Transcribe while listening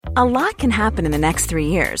A lot can happen in the next 3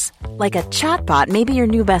 years. Like a chatbot may be your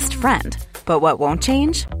new best friend. But what won't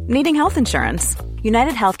change? Needing health insurance.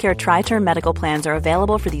 United Healthcare Tri-Term Medical Plans are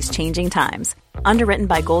available for these changing times. Underwritten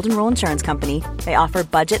by Golden Rule Insurance Company, they offer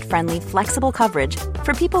budget-friendly, flexible coverage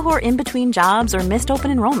for people who are in between jobs or missed open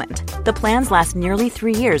enrollment. The plans last nearly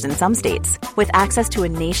 3 years in some states, with access to a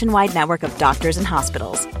nationwide network of doctors and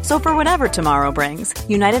hospitals. So for whatever tomorrow brings,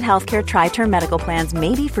 United Healthcare Tri-Term Medical Plans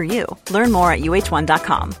may be for you. Learn more at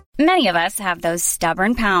uh1.com. Many of us have those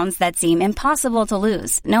stubborn pounds that seem impossible to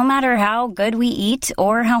lose, no matter how good we eat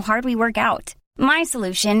or how hard we work out. My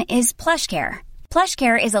solution is PlushCare.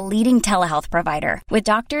 PlushCare is a leading telehealth provider with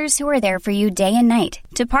doctors who are there for you day and night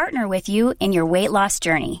to partner with you in your weight loss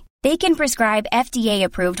journey. They can prescribe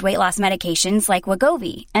FDA-approved weight loss medications like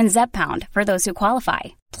Wegovy and Zepbound for those who qualify.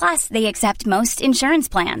 Plus, they accept most insurance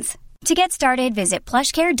plans. To get started, visit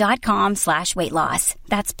plushcare.com/weightloss.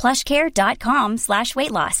 That's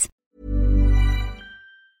plushcare.com/weightloss.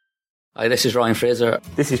 Hi, this is Ryan Fraser.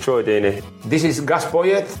 This is Troy Deeney. This is Gus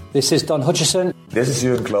Poyet. This is Don Hutchison. This is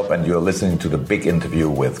Jürgen Klopp, and you're listening to The Big Interview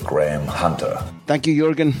with Graham Hunter. Thank you,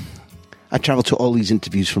 Jürgen. I travel to all these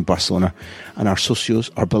interviews from Barcelona, and our socios,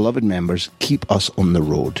 our beloved members, keep us on the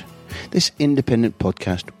road. This independent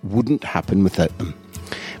podcast wouldn't happen without them.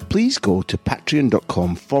 Please go to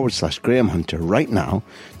patreon.com/Graham Hunter right now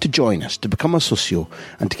to join us, to become a socio,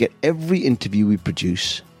 and to get every interview we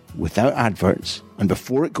produce without adverts and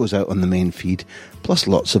before it goes out on the main feed, plus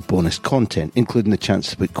lots of bonus content, including the chance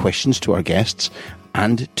to put questions to our guests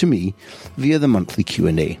and to me via the monthly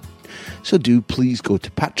Q&A. So do please go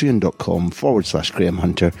to patreon.com/Graham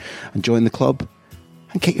Hunter and join the club,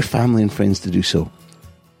 and get your family and friends to do so.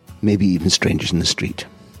 Maybe even strangers in the street.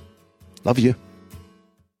 Love you.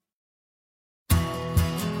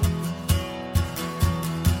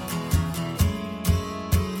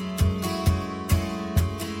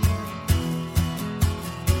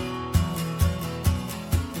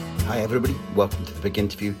 Hi everybody, welcome to The Big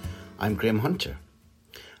Interview. I'm Graham Hunter.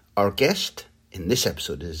 Our guest in this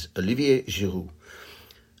episode is Olivier Giroud.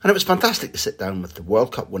 And it was fantastic to sit down with the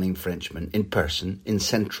World Cup winning Frenchman in person in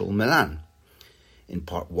central Milan. In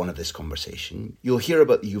part one of this conversation, you'll hear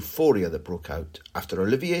about the euphoria that broke out after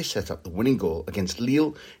Olivier set up the winning goal against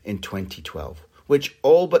Lille in 2012, which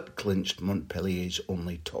all but clinched Montpellier's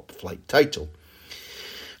only top-flight title.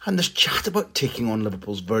 And there's chat about taking on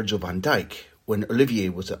Liverpool's Virgil van Dijk when Olivier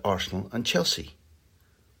was at Arsenal and Chelsea.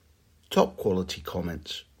 Top quality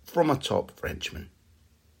comments from a top Frenchman.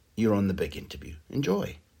 You're on The Big Interview.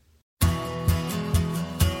 Enjoy.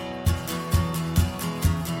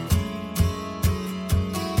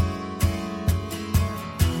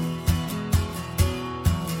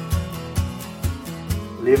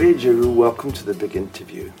 Olivier Giroud, welcome to The Big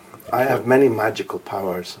Interview. I have many magical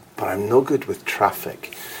powers, but I'm no good with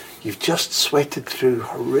traffic. You've just sweated through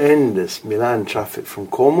horrendous Milan traffic from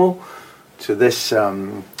Como to this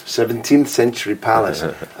 17th century palace.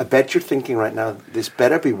 I bet you're thinking right now, this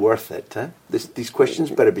better be worth it. Huh? These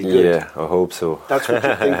questions better be good. Yeah, I hope so. That's what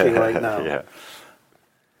you're thinking right now. Yeah.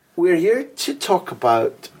 We're here to talk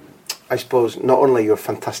about, I suppose, not only your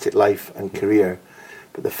fantastic life and career,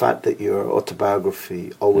 but the fact that your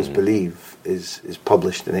autobiography, Always Believe, is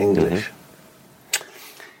published in English. Mm-hmm.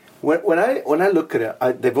 When I look at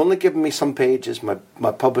it, they've only given me some pages. My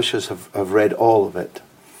publishers have read all of it.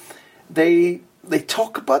 They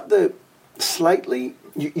talk about the slightly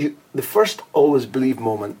the first Always Believe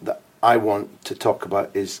moment that I want to talk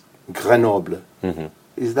about is Grenoble. Mm-hmm.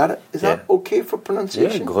 Is that okay for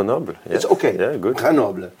pronunciation? Yeah, Grenoble. Yes. It's okay. Yeah, good.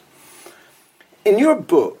 Grenoble. In your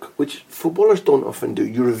book, which footballers don't often do,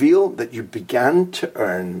 you reveal that you began to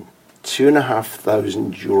earn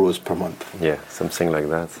 €2,500 per month. Yeah, something like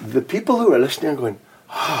that. The people who are listening are going,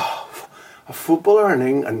 a footballer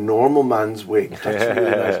earning a normal man's wage. That's really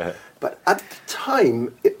nice. But at the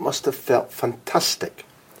time, it must have felt fantastic.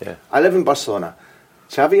 Yeah. I live in Barcelona.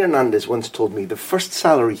 Xavi Hernandez once told me the first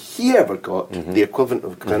salary he ever got, the equivalent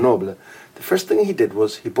of Grenoble, the first thing he did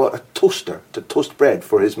was he bought a toaster to toast bread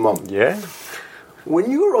for his mum. Yeah.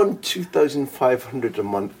 When you were on 2,500 a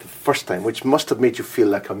month the first time, which must have made you feel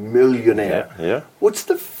like a millionaire, what's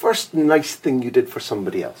the first nice thing you did for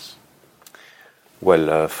somebody else?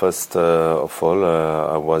 Well, first of all,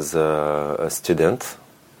 I was a student,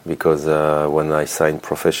 because when I signed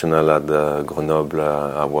professional at Grenoble,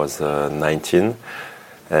 I was 19.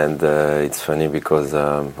 And it's funny because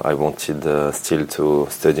I wanted still to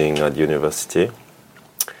studying at university.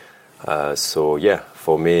 So yeah,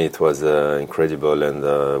 for me it was incredible, and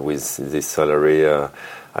with this salary I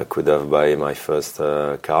could have buy my first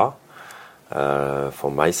car for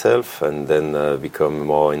myself, and then become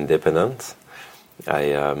more independent.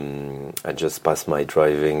 I just passed my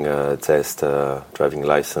driving driving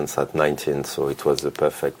license at 19, so it was the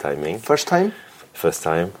perfect timing. First time.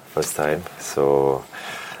 So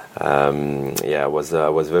I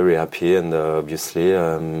was very happy, and obviously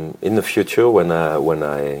in the future when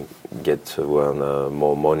I get to earn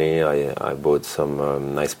more money, I bought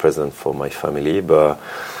some nice present for my family, but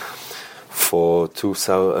for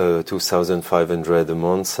 2,500 a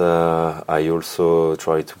month, I also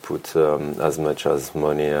try to put as much as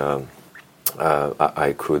money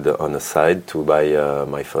I could on the side to buy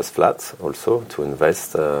my first flat, also to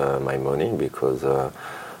invest my money, because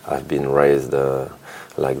I've been raised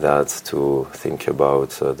like that, to think about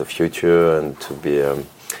the future and to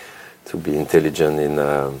be intelligent in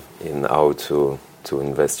how to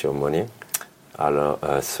invest your money.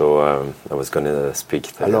 So I was going to speak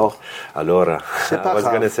Italian. Allora. I was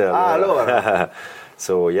going to say allora.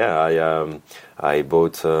 So I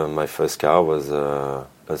bought my first car was a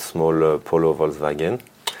small Polo Volkswagen.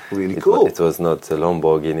 Really cool. It was not a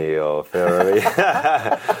Lamborghini or Ferrari,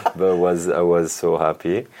 but I was so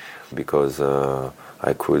happy because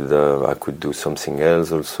I could do something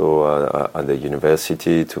else also at the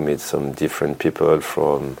university, to meet some different people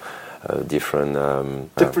from different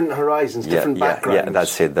horizons, different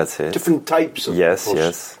backgrounds. Yeah, that's it. Different types of yes.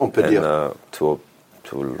 On peut dire. And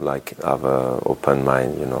to like have an open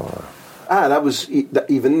mind, that was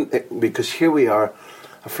even because here we are,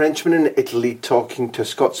 a Frenchman in Italy talking to a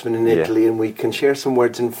Scotsman in Italy, and we can share some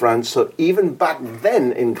words in France. So even back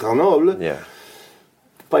then in Grenoble,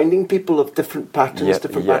 finding people of different patterns,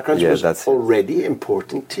 different backgrounds was already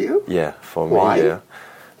important to you. Yeah, for me. Why?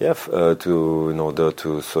 In order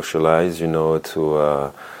to socialize, that's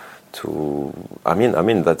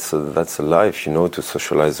a life, to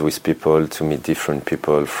socialize with people, to meet different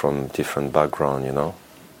people from different background,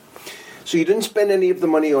 So you didn't spend any of the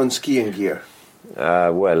money on skiing gear? I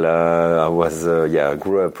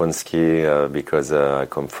grew up on ski because I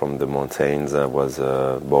come from the mountains. I was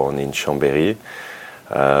born in Chambéry,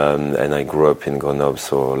 and I grew up in Grenoble,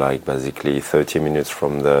 so like basically 30 minutes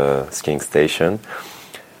from the skiing station.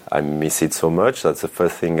 I miss it so much. That's the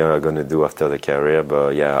first thing I'm going to do after the career.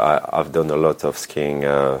 But I've done a lot of skiing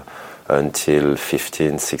until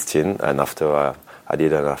 15, 16. And after I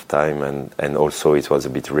didn't have time. And also it was a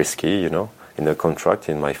bit risky, in the contract,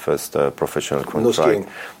 in my first professional contract. No skiing?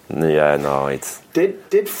 Yeah, no, it's...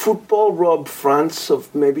 Did football rob France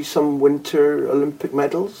of maybe some Winter Olympic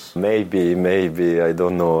medals? Maybe, I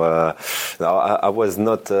don't know. I was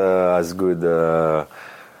not as good...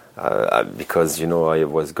 because I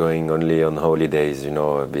was going only on holidays,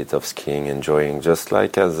 a bit of skiing, enjoying, just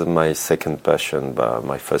like as my second passion. But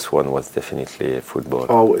my first one was definitely football.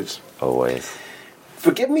 Always.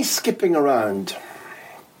 Forgive me skipping around,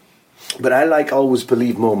 but I like always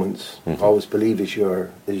believe moments. Mm-hmm. Always believe is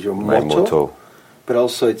your my motto. But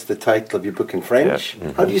also it's the title of your book in French. Yeah.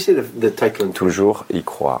 Mm-hmm. How do you say the title in French? Toujours y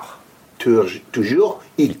croire. Toujours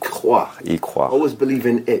y croire. Y croire. Always believe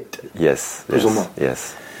in it. Yes.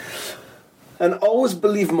 Yes. An always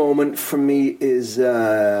believe moment for me is,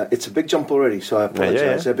 it's a big jump already, so I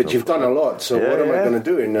apologize. Yeah. But you've done a lot, so what am I going to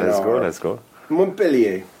do in an hour? Let's go.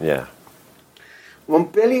 Montpellier. Yeah.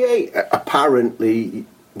 Montpellier, apparently,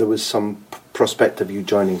 there was some prospect of you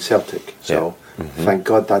joining Celtic, so thank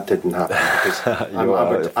God that didn't happen. Because I'm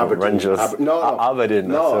Aberdeen. Aberdeen.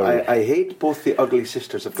 No, I hate both the ugly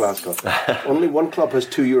sisters of Glasgow. Only one club has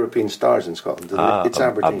 2 European stars in Scotland. It's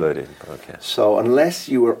Aberdeen. Aberdeen, okay. So unless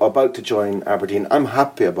you were about to join Aberdeen, I'm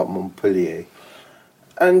happy about Montpellier.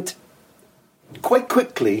 And quite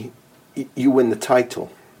quickly, you win the title.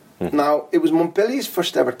 Mm-hmm. Now, it was Montpellier's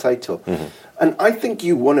first ever title, and I think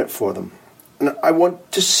you won it for them. And I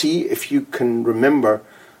want to see if you can remember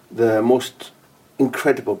the most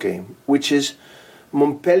incredible game, which is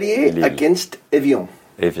Montpellier against Evian.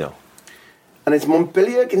 And it's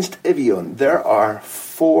Montpellier against Evian. There are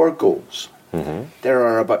 4 goals. Mm-hmm. There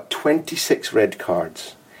are about 26 red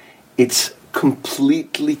cards. It's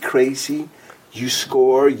completely crazy. You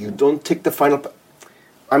score, you don't take the final...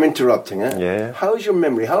 I'm interrupting, eh? Yeah. How is your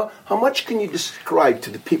memory? How much can you describe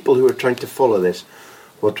to the people who are trying to follow this?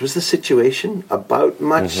 What was the situation about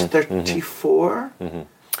match 34? Mm-hmm.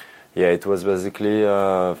 Yeah, it was basically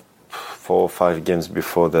 4 or 5 games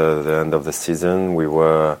before the end of the season. We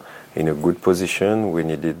were in a good position. We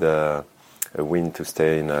needed a win to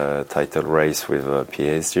stay in a title race with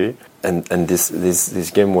PSG. And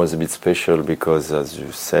this game was a bit special because, as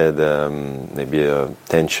you said, maybe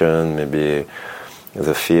tension, maybe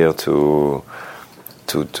the fear to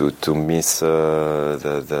miss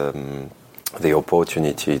the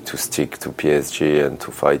opportunity to stick to PSG and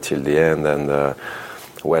to fight till the end. And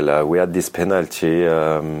Well, we had this penalty,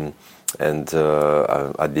 and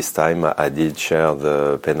at this time I did share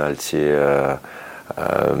the penalty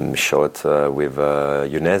shot with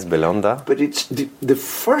Younes Belhanda. But it's the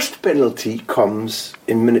first penalty comes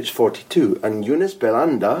in minutes 42, and Younes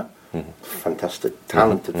Belhanda, fantastic,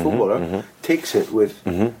 talented footballer, takes it with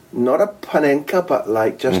not a panenka, but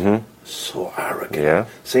like just so arrogant,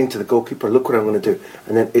 saying to the goalkeeper, "Look what I'm going to do,"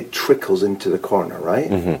 and then it trickles into the corner,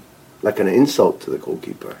 right? Like an insult to the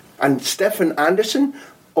goalkeeper. And Stefan Andersson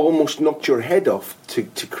almost knocked your head off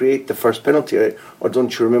to create the first penalty, right? Or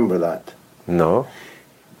don't you remember that? No.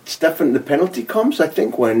 The penalty comes, I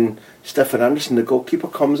think, when Stefan Andersson, the goalkeeper,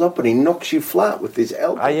 comes up and he knocks you flat with his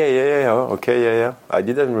elbow. Okay. I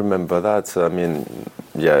didn't remember that. I mean,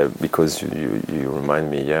 because you remind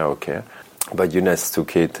me, okay. But Younes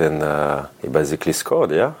took it and he basically scored,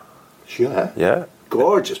 Yeah. Yeah.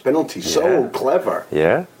 Gorgeous penalty, so clever.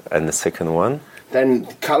 Yeah, and the second one? Then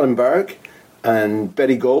Kallenberg and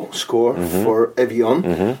Berigo score for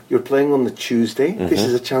Evian. You're playing on the Tuesday. This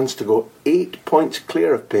is a chance to go 8 points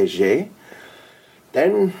clear of PSG.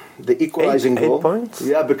 Then the equalising goal. 8 points?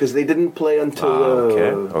 Yeah, because they didn't play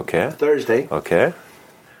until Thursday. Okay.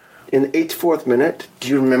 In the 84th minute, do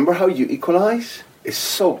you remember how you equalise? It's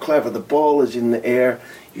so clever. The ball is in the air.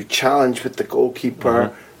 You challenge with the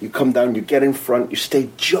goalkeeper. You come down, you get in front, you stay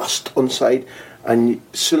just onside, and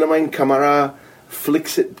Souleymane Camara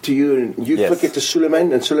flicks it to you, and you flick it to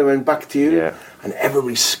Souleymane, and Souleymane back to you, and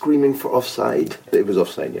everybody's screaming for offside. It was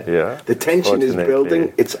offside, The tension is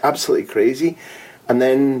building. It's absolutely crazy. And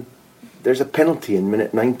then there's a penalty in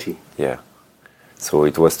minute 90. Yeah. So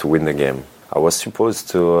it was to win the game. I was supposed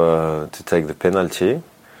to take the penalty,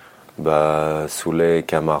 but Souley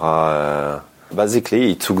Camara, basically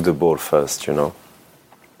he took the ball first,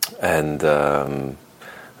 And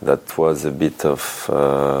that was a bit of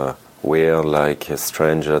weird, like a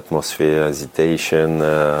strange atmosphere, hesitation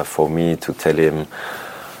for me to tell him,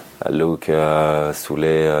 look,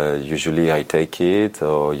 Souley, usually I take it,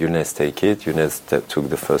 or Younes take it. Younes took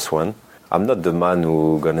the first one. I'm not the man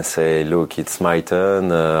who's going to say, look, it's my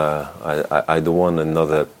turn, I don't want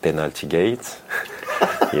another penalty gate.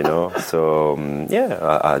 So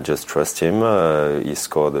I just trust him. He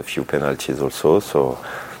scored a few penalties also, so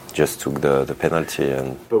just took the penalty.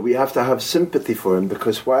 But we have to have sympathy for him,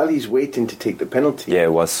 because while he's waiting to take the penalty,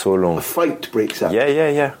 it was so long. A fight breaks out.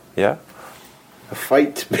 Yeah. A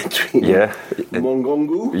fight between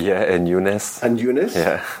Mongongu and Younes.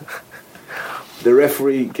 Yeah. The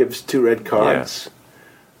referee gives 2 red cards,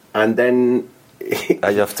 and then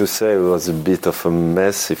I have to say it was a bit of a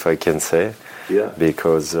mess, if I can say. Yeah.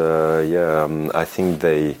 Because I think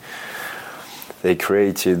they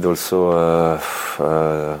created also a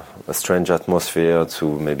strange atmosphere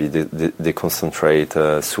to maybe deconcentrate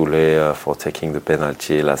Souley for taking the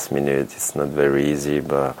penalty last minute. It's not very easy,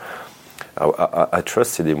 but I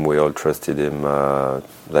trusted him. We all trusted him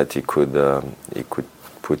that he could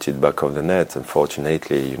put it back on the net.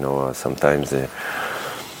 Unfortunately, sometimes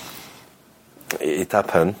it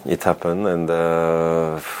happened, and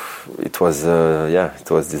it was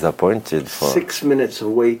disappointed. 6 minutes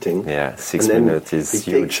of waiting. Yeah, 6 minutes is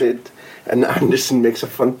he huge. Takes it, and Andersson makes a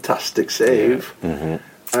fantastic save. Yeah.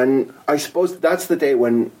 And I suppose that's the day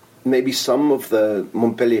when maybe some of the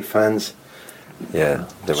Montpellier fans they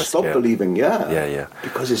were stopped scared. Believing. Yeah.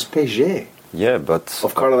 Because it's PSG. Yeah, but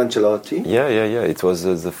of Carlo Ancelotti. Yeah. It was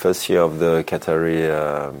the first year of the Qatari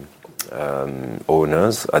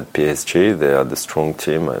owners at PSG. They had a strong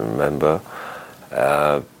team, I remember.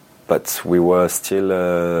 But we were still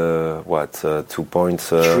 2 points?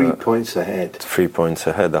 3 points ahead. 3 points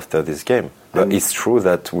ahead after this game. But it's true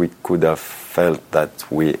that we could have felt that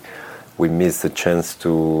we missed the chance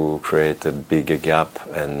to create a bigger gap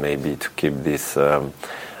and maybe to keep this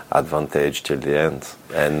advantage till the end.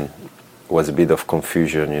 And was a bit of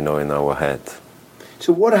confusion, in our head.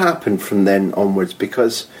 So what happened from then onwards?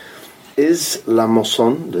 Because is La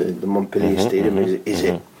Mosson, the Montpellier stadium, is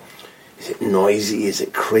it noisy? Is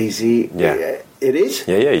it crazy? Yeah. It is?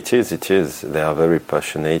 Yeah, it is. They are very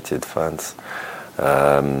passionate fans.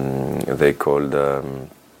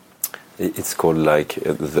 It's called like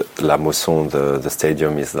La Mosson. The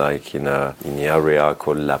stadium is like in the area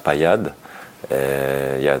called La Paillade.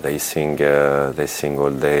 They sing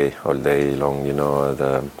all day long.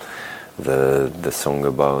 The song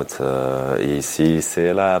about Ici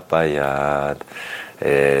c'est la Paillade.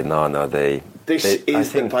 This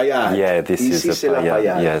is the Paillade. Yeah, this is the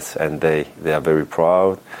Paillade. Yes, and they are very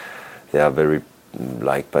proud. They are very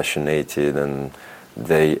passionate, and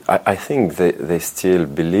I think they still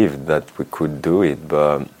believe that we could do it.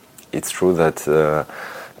 But it's true that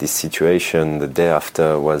this situation the day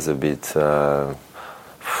after was a bit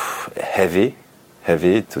heavy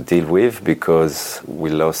to deal with, because we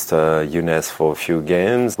lost Younes for a few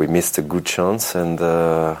games. We missed a good chance, and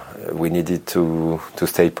we needed to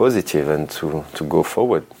stay positive and to go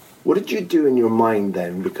forward. What did you do in your mind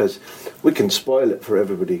then? Because we can spoil it for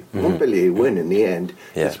everybody. Montpellier win in the end.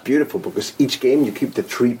 Yeah. It's beautiful because each game you keep the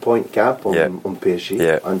 3-point gap on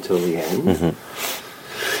PSG until the end.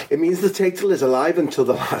 It means the title is alive until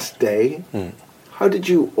the last day. How did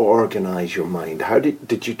you organise your mind? How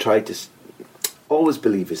did you try to... Always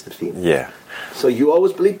believe is the theme. Yeah. So you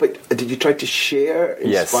always believe, but did you try to share,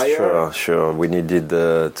 inspire? Yes, sure. We needed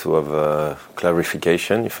to have a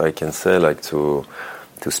clarification, if I can say, like to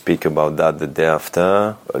speak about that the day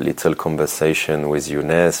after. A little conversation with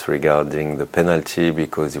Younes regarding the penalty,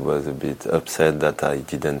 because he was a bit upset that I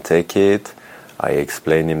didn't take it. I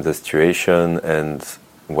explained him the situation, and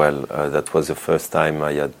that was the first time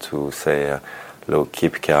I had to say, look,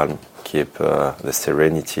 keep calm, keep the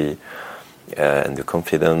serenity and the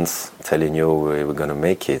confidence, telling you we're going to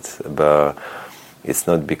make it. But it's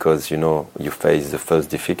not because, you face the first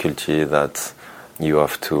difficulty that you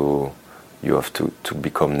have to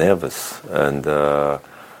become nervous. And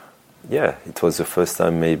it was the first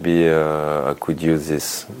time maybe I could use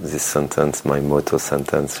this sentence, my motto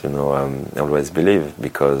sentence, always believe,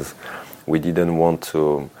 because we didn't want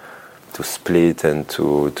to split and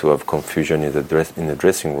to have confusion in the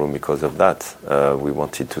dressing room because of that. We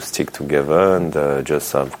wanted to stick together and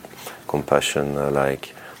just have compassion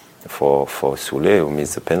for Soulé, who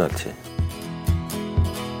missed the penalty.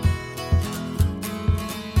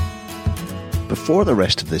 Before the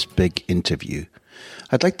rest of this big interview,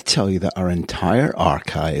 I'd like to tell you that our entire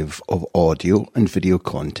archive of audio and video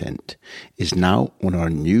content is now on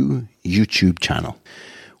our new YouTube channel.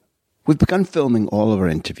 We've begun filming all of our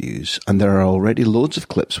interviews, and there are already loads of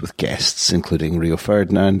clips with guests, including Rio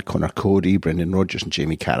Ferdinand, Conor Cody, Brendan Rodgers and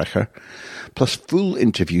Jamie Carragher, plus full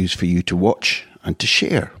interviews for you to watch and to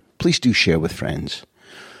share. Please do share with friends.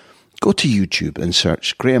 Go to YouTube and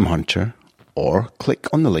search Graham Hunter, or click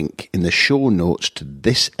on the link in the show notes to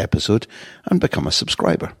this episode and become a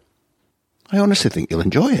subscriber. I honestly think you'll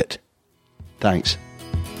enjoy it. Thanks.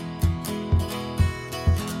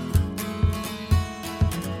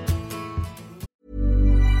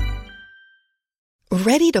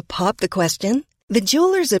 Ready to pop the question? The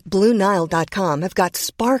jewelers at BlueNile.com have got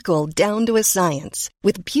sparkle down to a science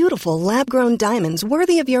with beautiful lab-grown diamonds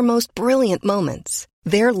worthy of your most brilliant moments.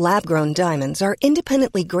 Their lab-grown diamonds are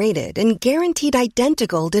independently graded and guaranteed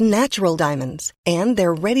identical to natural diamonds, and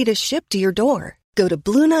they're ready to ship to your door. Go to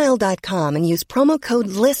BlueNile.com and use promo code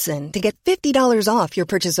LISTEN to get $50 off your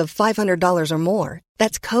purchase of $500 or more.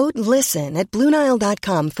 That's code LISTEN at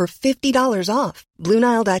BlueNile.com for $50 off.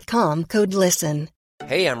 BlueNile.com, code LISTEN.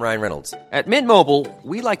 Hey, I'm Ryan Reynolds. At Mint Mobile,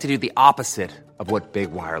 we like to do the opposite of what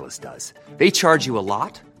Big Wireless does. They charge you a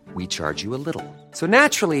lot, we charge you a little. So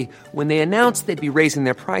naturally, when they announced they'd be raising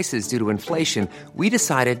their prices due to inflation, we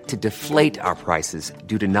decided to deflate our prices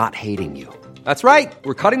due to not hating you. That's right.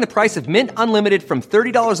 We're cutting the price of Mint Unlimited from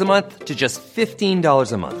 $30 a month to just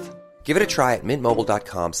 $15 a month. Give it a try at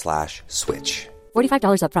mintmobile.com/switch.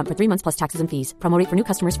 $45 up front for 3 months plus taxes and fees. Promo rate for new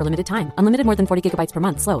customers for limited time. Unlimited more than 40 gigabytes per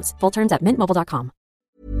month. Slows full terms at mintmobile.com.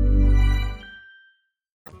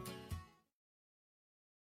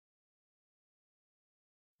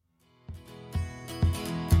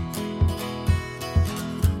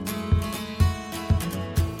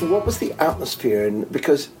 What was the atmosphere?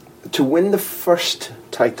 Because to win the first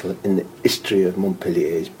title in the history of Montpellier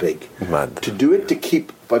is big. Mad. To do it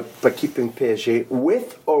by keeping PSG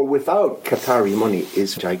with or without Qatari money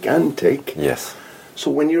is gigantic. Yes.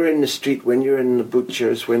 So when you're in the street, when you're in the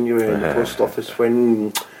butchers, when you're in the post office,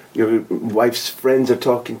 when your wife's friends are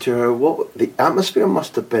talking to her, the atmosphere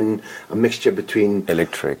must have been a mixture between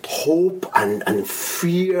electric hope and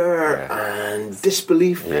fear and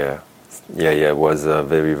disbelief. Yeah, it was a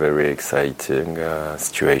very, very exciting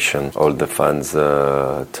situation. All the fans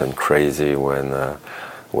turned crazy when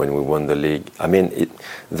we won the league. I mean,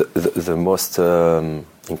 the most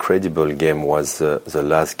incredible game was the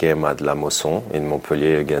last game at La Mosson in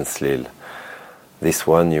Montpellier against Lille. This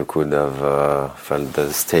one, you could have felt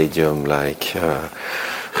the stadium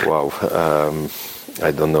wow.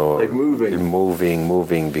 I don't know, like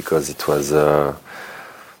moving, because it was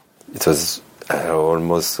I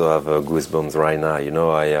almost have goosebumps right now.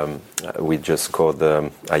 We just scored.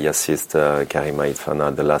 I assist Karima Itfana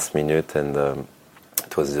at the last minute, and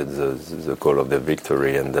it was the goal of the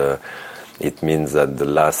victory. And it means that the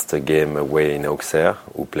last game away in Auxerre,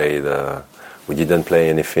 we didn't play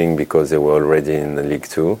anything because they were already in the League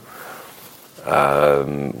 2.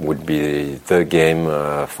 would be the game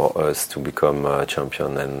for us to become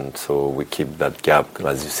champion. And so we keep that gap,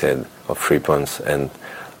 as you said, of 3 points. And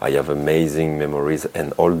I have amazing memories.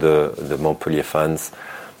 And all the Montpellier fans,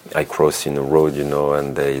 I cross in the road,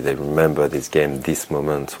 and they remember this game, this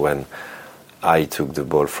moment when I took the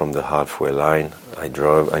ball from the halfway line. I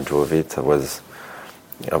drove it. I was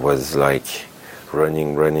like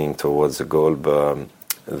running towards the goal, but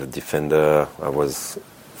the defender, I was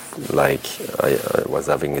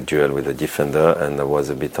having a duel with the defender, and I was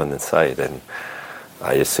a bit on the side, and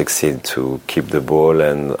I succeed to keep the ball,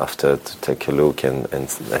 and after to take a look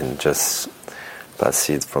and just pass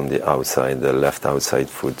it from the outside, the left outside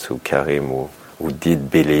foot to Karim, who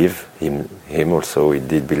did believe him also. He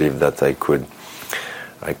did believe that I could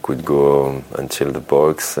go until the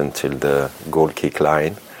box, until the goal kick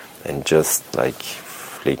line, and just like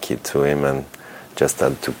flick it to him, and just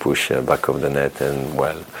had to push back of the net, and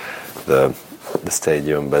the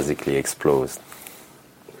stadium basically explodes.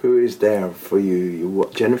 Who is there for you?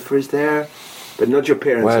 Jennifer is there, but not your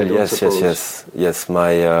parents. Well, yes.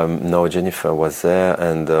 My Jennifer was there,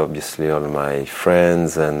 and obviously all my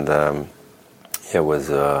friends, and was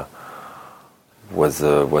a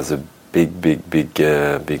big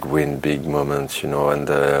win, big moment, And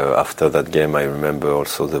after that game, I remember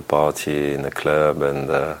also the party in the club, and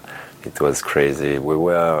it was crazy. We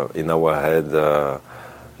were in our head,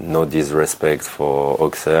 no disrespect for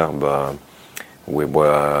Auxerre, but we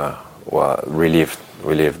were relieved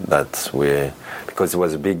that because it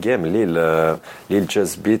was a big game. Lille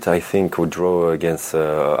just beat, I think, we draw against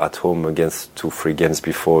at home against 2-3 games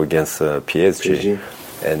before against PSG,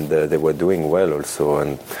 and they were doing well also,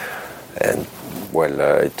 and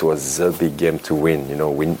it was a big game to win.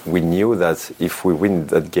 We knew that if we win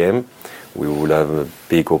that game, we would have a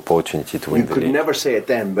big opportunity to win the league. You could never say it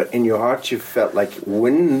then, but in your heart you felt like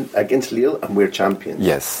win against Lille and we're champions.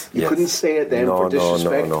 Yes. You couldn't say it then for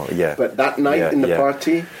disrespect. No. Yeah. But that night in the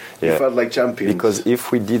party, you felt like champions. Because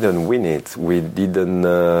if we didn't win it, we're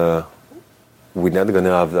not going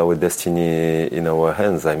to have our destiny in our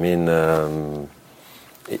hands. I mean,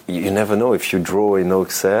 you never know if you draw in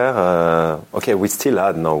Auxerre. Okay, we still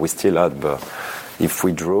had, but if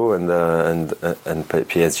we draw and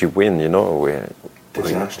PSG win, we're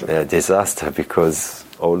disaster, because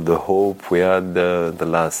all the hope we had the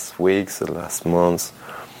last weeks, the last months,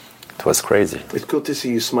 it was crazy. It's good to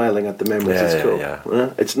see you smiling at the memories. It's cool. Yeah.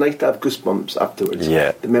 It's nice to have goosebumps afterwards.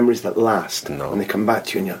 Yeah. The memories that last, when they come back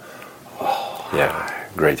to you, and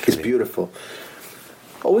great feeling. It's beautiful.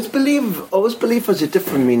 Always believe has a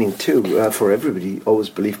different meaning too for everybody. Always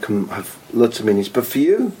believe can have lots of meanings, but for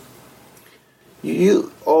you,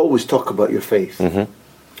 you always talk about your faith,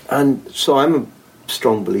 and so I'm a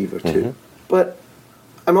strong believer too. But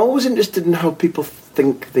I'm always interested in how people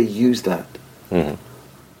think they use that.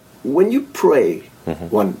 When you pray,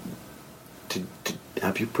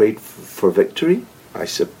 have you prayed for victory? I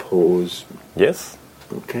suppose. Yes.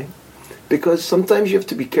 Okay. Because sometimes you have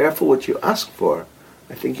to be careful what you ask for.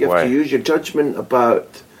 I think you have to use your judgment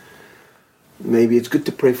about maybe it's good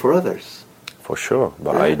to pray for others. For sure,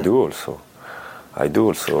 but I do also. How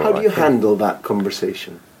do you handle that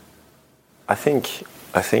conversation? I think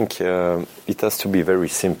it has to be very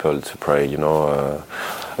simple to pray.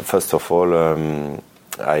 First of all,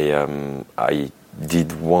 I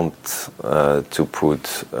did want to put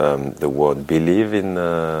the word believe in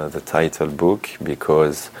the title book,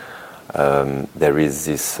 because there is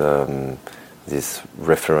this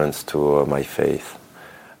reference to my faith,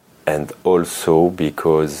 and also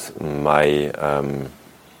because my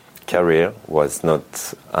career was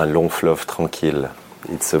not un long fleuve tranquille.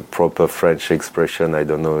 It's a proper French expression. I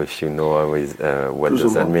don't know if you know what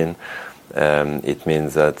does that mean. It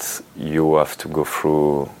means that you have to go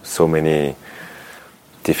through so many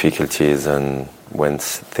difficulties, and when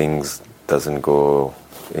things doesn't go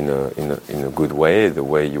in a good way, the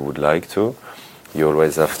way you would like to, you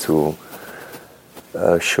always have to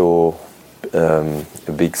show a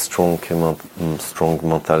big, strong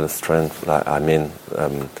mental strength.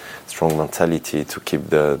 Strong mentality to keep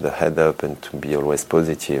the head up and to be always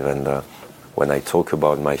positive. And when I talk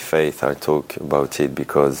about my faith, I talk about it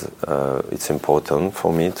because it's important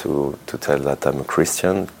for me to tell that I'm a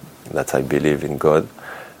Christian, that I believe in God,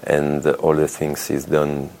 and all the things is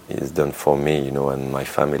done for me, and my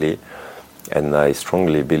family. And I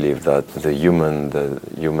strongly believe that the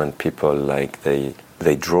human people, like they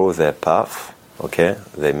draw their path, okay?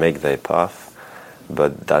 They make their path,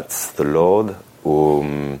 but that's the Lord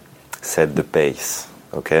who set the pace,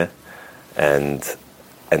 okay? And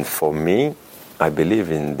for me, I believe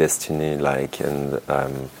in destiny, and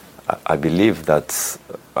I believe that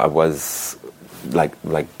I was like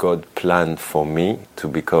God planned for me to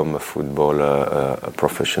become a footballer, a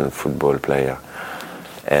professional football player,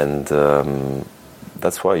 and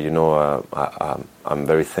that's why I'm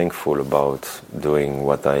very thankful about doing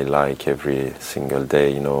what I like every single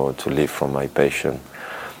day. To live from my passion.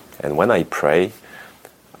 And when I pray,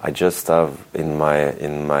 I just have in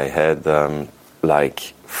my head like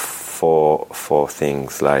four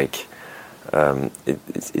things. Like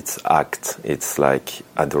it's act. It's like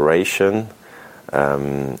adoration,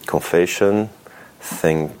 confession,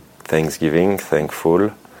 thanksgiving,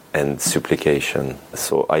 thankful, and supplication.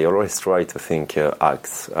 So I always try to think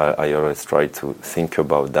acts. I always try to think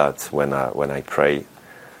about that when I pray,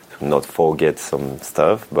 to not forget some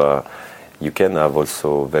stuff. But you can have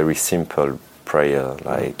also very simple prayer,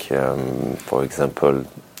 like for example,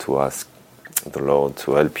 to ask the Lord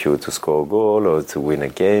to help you to score a goal or to win a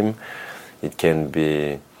game. It can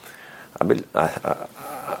be.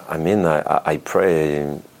 I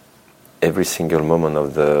pray every single moment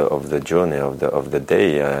of the journey of the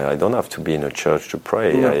day. I don't have to be in a church to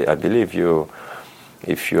pray. Mm. I believe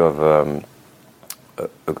if you have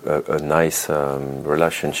a nice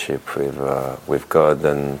relationship with God,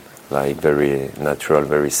 and like very natural,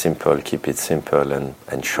 very simple, keep it simple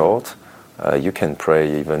and short. You can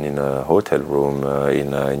pray even in a hotel room,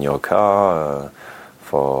 in your car,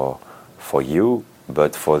 for you,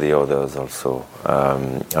 but for the others also.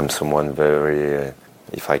 I'm someone very,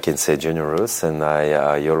 if I can say, generous, and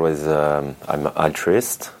I always I'm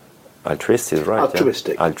altruist. Altruist is right.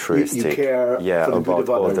 Altruistic. Yeah? Altruistic. You care for the about good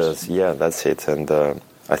of others. Yeah, that's it. And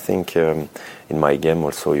I think in my game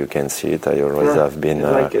also you can see it. I always have been.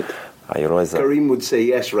 I like it. Karim would say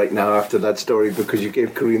yes right now after that story, because you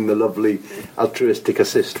gave Karim the lovely altruistic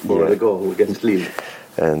assist for the goal against Lille.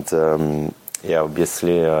 And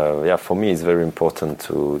obviously, for me it's very important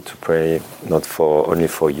to pray not only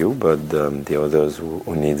for you, but the others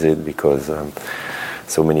who needs it, because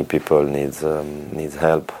so many people needs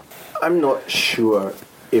help. I'm not sure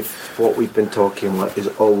if what we've been talking about is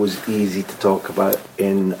always easy to talk about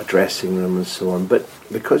in a dressing room and so on, but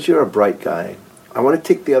because you're a bright guy, I want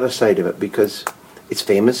to take the other side of it, because it's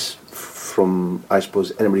famous from, I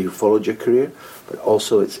suppose, anybody who followed your career, but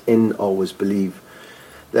also it's in Always Believe,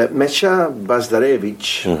 that Mesha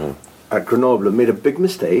Bazdarevich at Grenoble made a big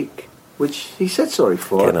mistake, which he said sorry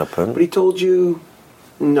for. Can happen. But he told you,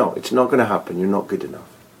 no, it's not going to happen, you're not good enough.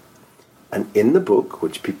 And in the book,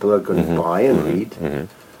 which people are going to buy and read,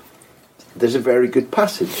 there's a very good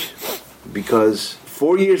passage, because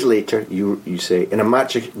 4 years later, you say, in a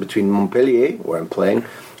match between Montpellier, where I'm playing,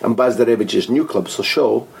 and Bazdarevich's new club,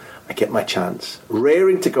 Sochaux, I get my chance.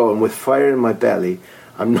 Raring to go and with fire in my belly,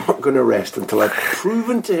 I'm not going to rest until I've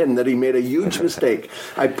proven to him that he made a huge mistake.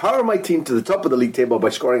 I power my team to the top of the league table by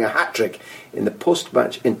scoring a hat-trick. In the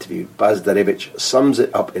post-match interview, Bazdarevich sums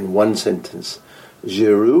it up in one sentence.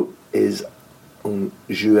 Giroud is un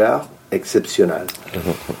joueur exceptionnel.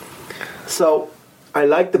 So I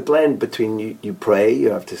like the blend between you pray,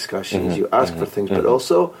 you have discussions, you ask for things, but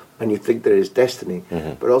also, and you think there is destiny,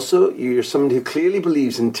 but also you're somebody who clearly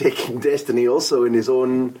believes in taking destiny also in his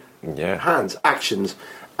own hands, actions.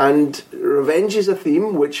 And revenge is a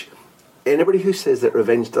theme which anybody who says that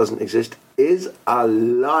revenge doesn't exist is a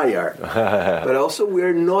liar. But also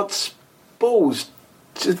we're not supposed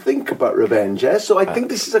to think about revenge, so I think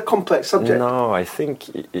this is a complex subject. No, I think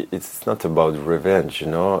it's not about revenge,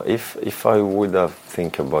 If I would have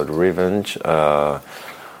think about revenge,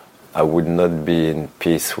 I would not be in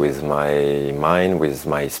peace with my mind, with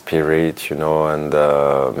my spirit, and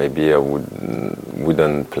maybe I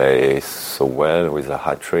wouldn't play so well with a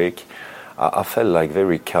hat-trick. I felt like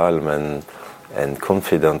very calm and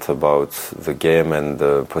confident about the game and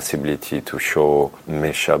the possibility to show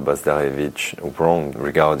Mesha Bazdarevich wrong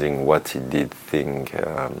regarding what he did think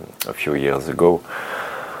a few years ago.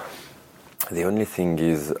 The only thing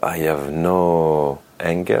is I have no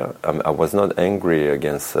anger. I was not angry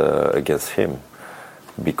against him,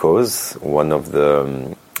 because one of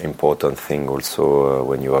the important thing also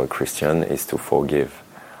when you are a Christian is to forgive.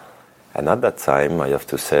 And at that time, I have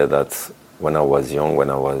to say that when I was young,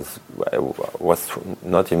 I was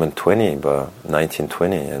not even 20, but 19,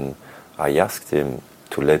 20, and I asked him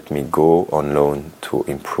to let me go on loan to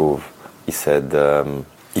improve. He said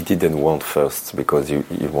he didn't want first, because he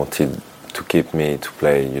wanted to keep me to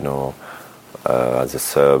play, as a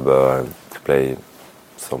sub, to play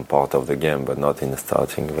some part of the game, but not in the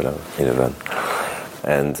starting 11.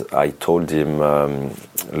 And I told him,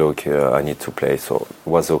 look, I need to play, so it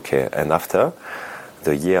was okay. And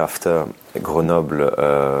the year after,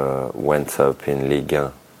 Grenoble went up in Ligue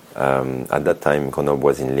 1, At that time, Grenoble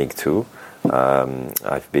was in League 2.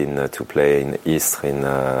 I've been to play in Istres in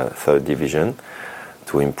 3rd division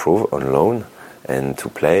to improve on loan and to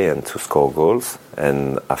play and to score goals.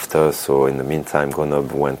 And after, so in the meantime,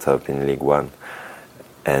 Grenoble went up in League 1.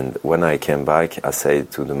 And when I came back, I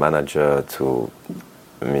said to the manager, to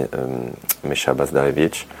Misha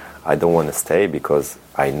Bazdarevic, I don't want to stay because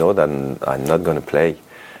I know that I'm not going to play.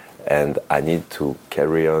 And I need to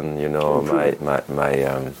carry on,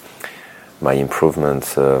 my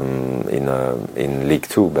improvements in League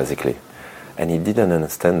 2, basically. And he didn't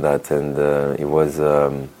understand that, and it was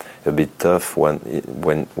a bit tough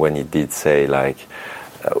when he did say, like,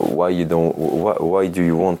 why do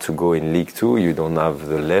you want to go in League 2? You don't have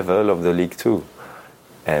the level of the League 2.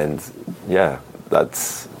 And yeah,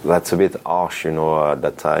 that's a bit harsh, at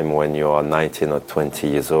that time when you are 19 or 20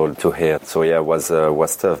 years old to hear. So yeah, it was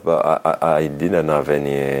tough, but I didn't have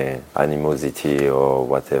any animosity or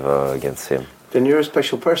whatever against him. Then you're a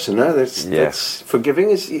special person, huh? That's forgiving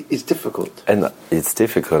is difficult. And it's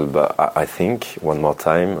difficult, but I think one more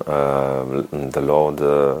time, the Lord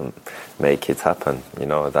make it happen.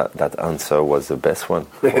 That answer was the best one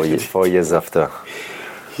 4 years after.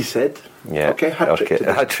 He said, "Yeah, okay,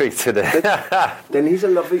 hat trick today." Then he's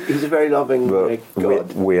a very loving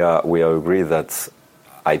God. We are agree that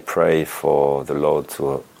I pray for the Lord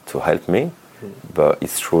to help me, but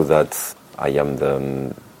it's true that I am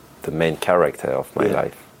the main character of my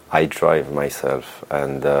life. I drive myself,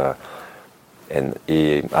 and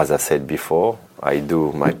he, as I said before, I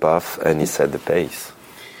do my path, and he set the pace.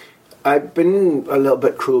 I've been a little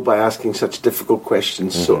bit cruel by asking such difficult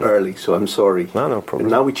questions so early, so I'm sorry. No problem. And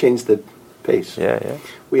now we change the pace. Yeah.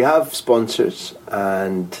 We have sponsors,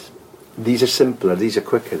 and these are simpler, these are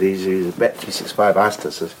quicker. These are Bet365 asked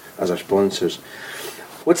us as our sponsors.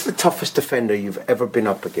 What's the toughest defender you've ever been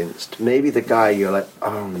up against? Maybe the guy you're like,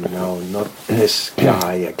 oh no, not this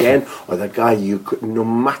guy again, or the guy you could, no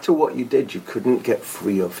matter what you did, you couldn't get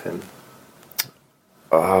free of him.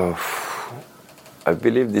 I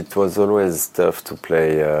believe it was always tough to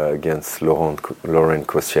play against Laurent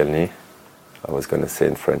Koscielny. I was going to say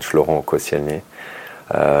in French, Laurent Koscielny,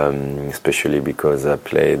 especially because I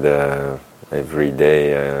played every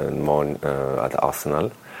day at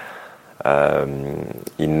Arsenal.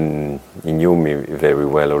 He knew me very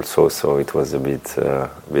well also, so it was a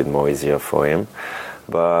bit more easier for him.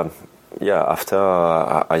 But yeah, after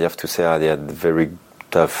I have to say I had very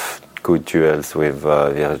tough, good duels with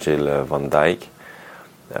Virgil van Dijk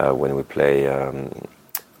when we play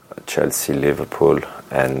Chelsea, Liverpool,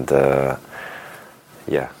 and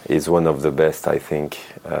he's one of the best, I think.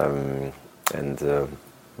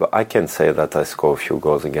 But I can say that I scored a few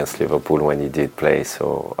goals against Liverpool when he did play,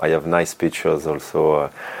 so I have nice pictures also.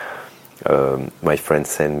 My friend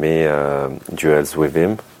sent me duels with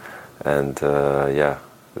him, and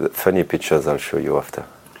funny pictures I'll show you after.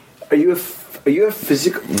 Are you a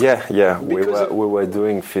physical? Yeah. We were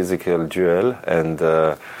doing physical duel, and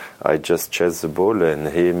I just chased the ball and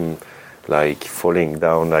him like falling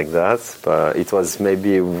down like that. But it was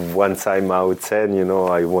maybe one time out 10,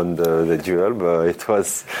 I won the duel, but it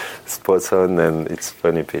was spot on, and it's a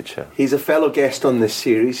funny picture. He's a fellow guest on this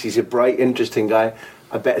series. He's a bright, interesting guy.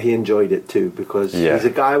 I bet he enjoyed it too, because he's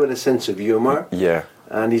a guy with a sense of humour. Yeah.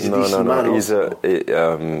 And he's a decent man.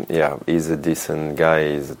 He's a decent guy.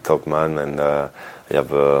 He's a top man, and I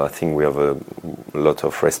think we have a lot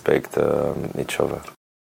of respect each other.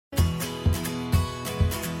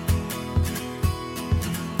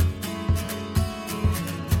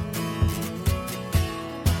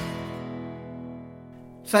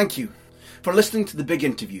 Thank you for listening to The Big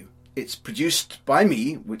Interview. It's produced by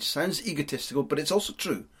me, which sounds egotistical, but it's also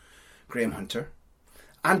true, Graham Hunter,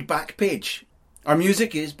 and Backpage. Our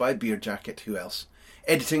music is by Beer Jacket, who else?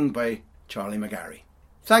 Editing by Charlie McGarry.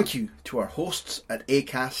 Thank you to our hosts at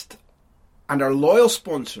Acast and our loyal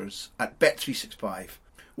sponsors at Bet365.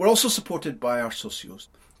 We're also supported by our socios.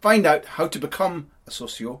 Find out how to become a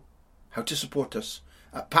socio, how to support us,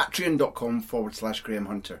 at patreon.com/Graham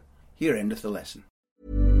Hunter. Here endeth the lesson.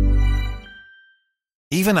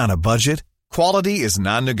 Even on a budget, quality is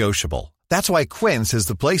non-negotiable. That's why Quince is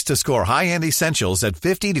the place to score high-end essentials at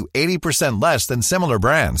 50 to 80% less than similar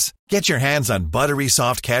brands. Get your hands on buttery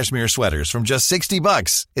soft cashmere sweaters from just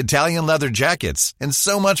 $60, Italian leather jackets, and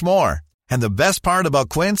so much more. And the best part about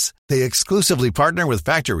Quince, they exclusively partner with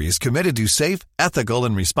factories committed to safe, ethical,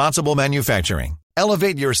 and responsible manufacturing.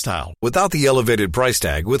 Elevate your style without the elevated price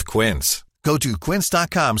tag with Quince. Go to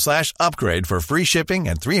quince.com/upgrade for free shipping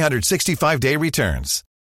and 365-day returns.